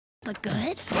but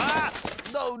good. Ah!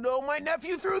 No, my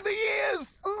nephew through the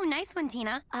years! Ooh, nice one,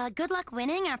 Tina. Good luck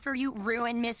winning after you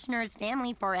ruin Miss Schnurr's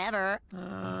family forever.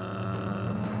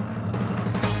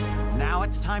 Now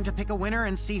it's time to pick a winner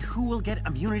and see who will get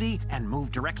immunity and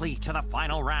move directly to the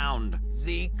final round.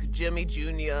 Zeke, Jimmy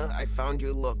Jr., I found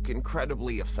your look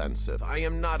incredibly offensive. I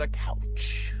am not a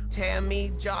couch.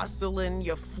 Tammy, Jocelyn,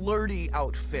 your flirty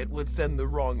outfit would send the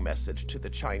wrong message to the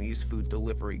Chinese food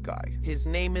delivery guy. His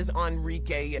name is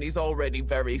Enrique, and he's already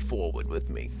very forward with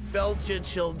me. Belcher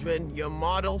children, your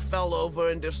model fell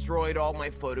over and destroyed all my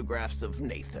photographs of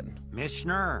Nathan. Miss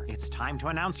Schnurr, it's time to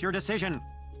announce your decision.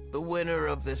 The winner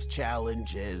of this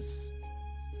challenge is...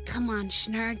 Come on,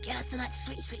 Schnurr, get us to that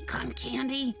sweet, sweet cotton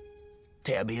candy.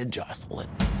 Tammy and Jocelyn.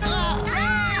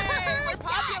 We're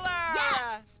popular!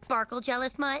 Sparkle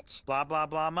jealous much? Blah, blah,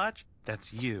 blah much?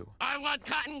 That's you. I want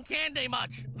cotton candy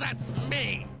much. That's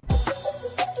me.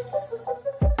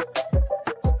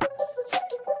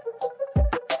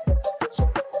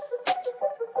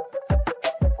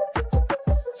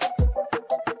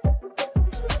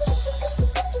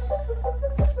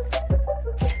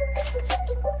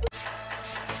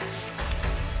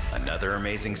 Another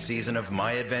amazing season of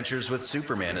My Adventures with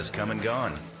Superman has come and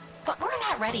gone. But we're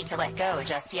not ready to let go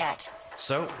just yet.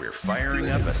 So we're firing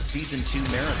up a Season 2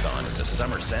 marathon as a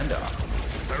summer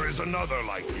send-off. There is another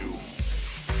like you.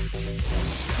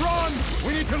 Run!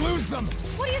 We need to lose them!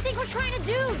 What do you think we're trying to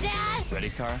do, Dad? Ready,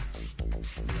 Kara?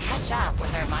 Catch up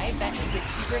with our My Adventures with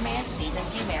Superman Season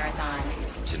 2 marathon.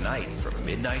 Tonight from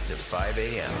midnight to 5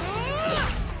 a.m.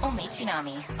 Only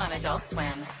Toonami on Adult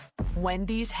Swim.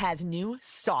 Wendy's has new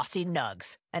saucy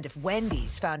nugs. And if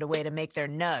Wendy's found a way to make their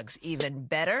nugs even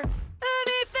better,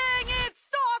 anything is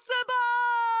sauceable!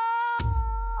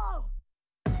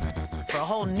 For a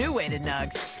whole new way to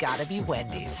nug, gotta be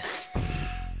Wendy's.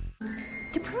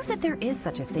 To prove that there is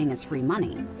such a thing as free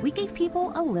money, we gave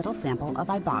people a little sample of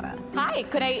Ibotta. Hi,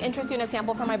 could I interest you in a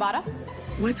sample from Ibotta?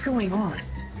 What's going on?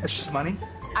 It's just money?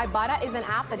 Ibotta is an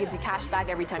app that gives you cash back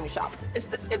every time you shop.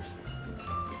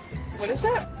 What is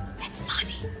it? It's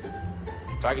money.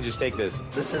 So I can just take this.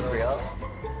 This is real.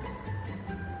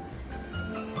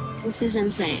 This is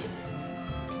insane.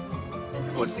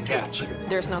 What's the catch?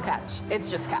 There's no catch. It's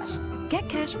just cash. Get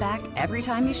cash back every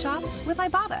time you shop with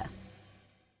Ibotta.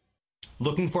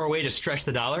 Looking for a way to stretch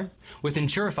the dollar? With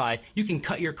Insurify, you can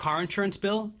cut your car insurance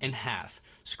bill in half.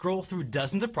 Scroll through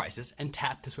dozens of prices and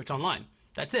tap to switch online.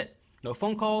 That's it. No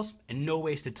phone calls and no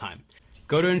wasted time.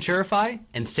 Go to Insurify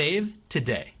and save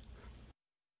today.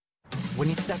 When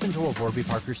you step into a Warby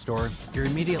Parker store, you're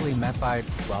immediately met by,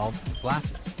 well,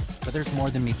 glasses. But there's more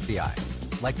than meets the eye,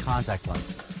 like contact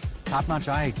lenses, top-notch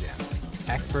eye exams,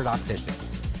 expert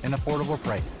opticians, and affordable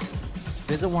prices.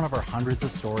 Visit one of our hundreds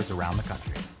of stores around the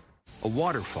country. A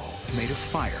waterfall made of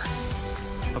fire,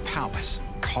 a palace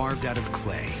carved out of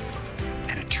clay,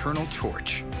 an eternal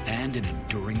torch, and an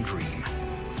enduring dream.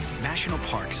 National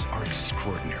parks are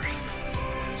extraordinary.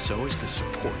 So is the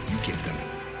support you give them.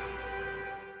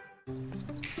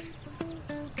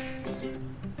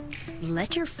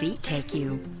 Let your feet take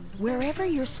you wherever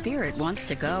your spirit wants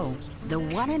to go. The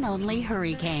one and only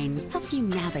Hurricane helps you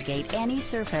navigate any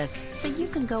surface so you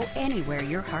can go anywhere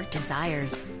your heart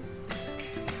desires.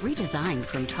 Redesigned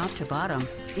from top to bottom,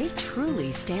 it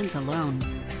truly stands alone.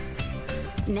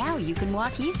 Now you can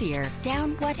walk easier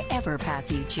down whatever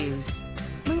path you choose.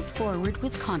 Move forward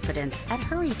with confidence at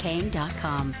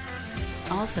Hurricane.com.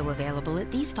 Also available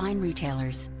at these fine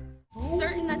retailers.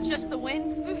 Certain that's just the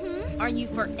wind? Are you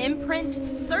for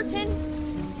imprint certain?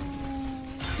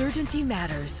 Certainty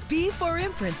matters. Be for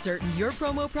Imprint certain your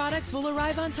promo products will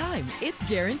arrive on time. It's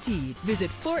guaranteed. Visit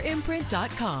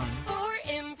forimprint.com. For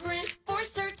imprint for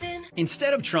certain.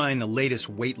 Instead of trying the latest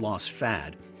weight loss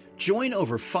fad, join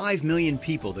over 5 million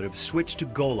people that have switched to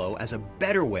Golo as a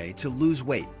better way to lose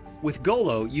weight. With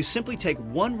Golo, you simply take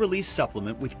one Release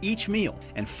supplement with each meal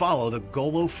and follow the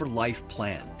Golo for Life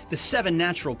plan. The 7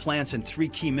 natural plants and 3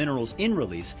 key minerals in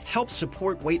Release help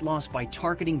support weight loss by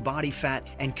targeting body fat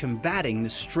and combating the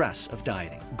stress of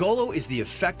dieting. Golo is the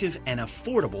effective and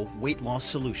affordable weight loss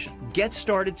solution. Get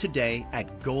started today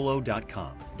at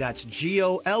Golo.com. That's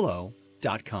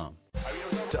GOLO.com.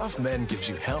 Duff Men gives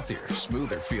you healthier,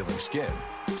 smoother feeling skin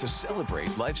to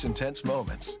celebrate life's intense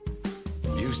moments.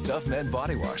 Use Duff Men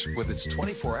Body Wash with its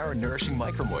 24-hour nourishing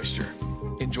micro moisture.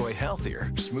 Enjoy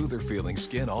healthier, smoother feeling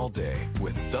skin all day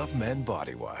with Duff Men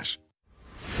Body Wash.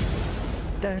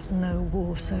 There's no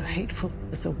war so hateful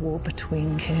as a war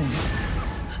between kin,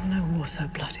 and no war so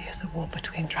bloody as a war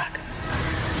between dragons.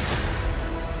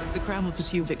 The Crown will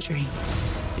pursue victory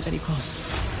at any cost.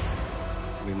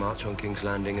 We march on King's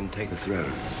Landing and take the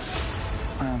throne.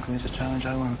 My uncle is a challenge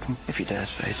I welcome, if he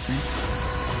dares face me.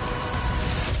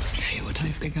 If he would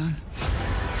have begun.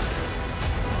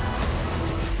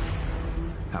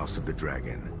 House of the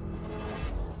Dragon.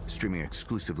 Streaming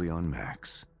exclusively on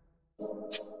Max.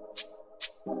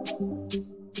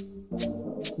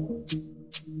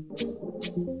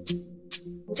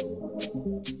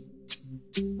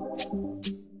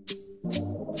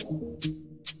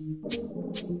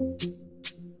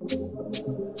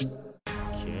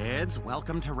 Kids,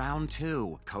 welcome to round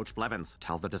 2. Coach Blevins,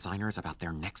 tell the designers about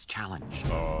their next challenge.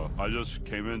 I just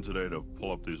came in today to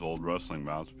pull up these old wrestling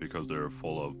mats because they're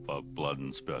full of blood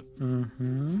and spit.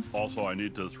 Also, I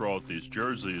need to throw out these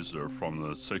jerseys. They're from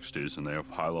the 60s and they have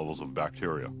high levels of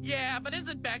bacteria. Yeah, but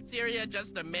isn't bacteria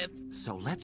just a myth? So let's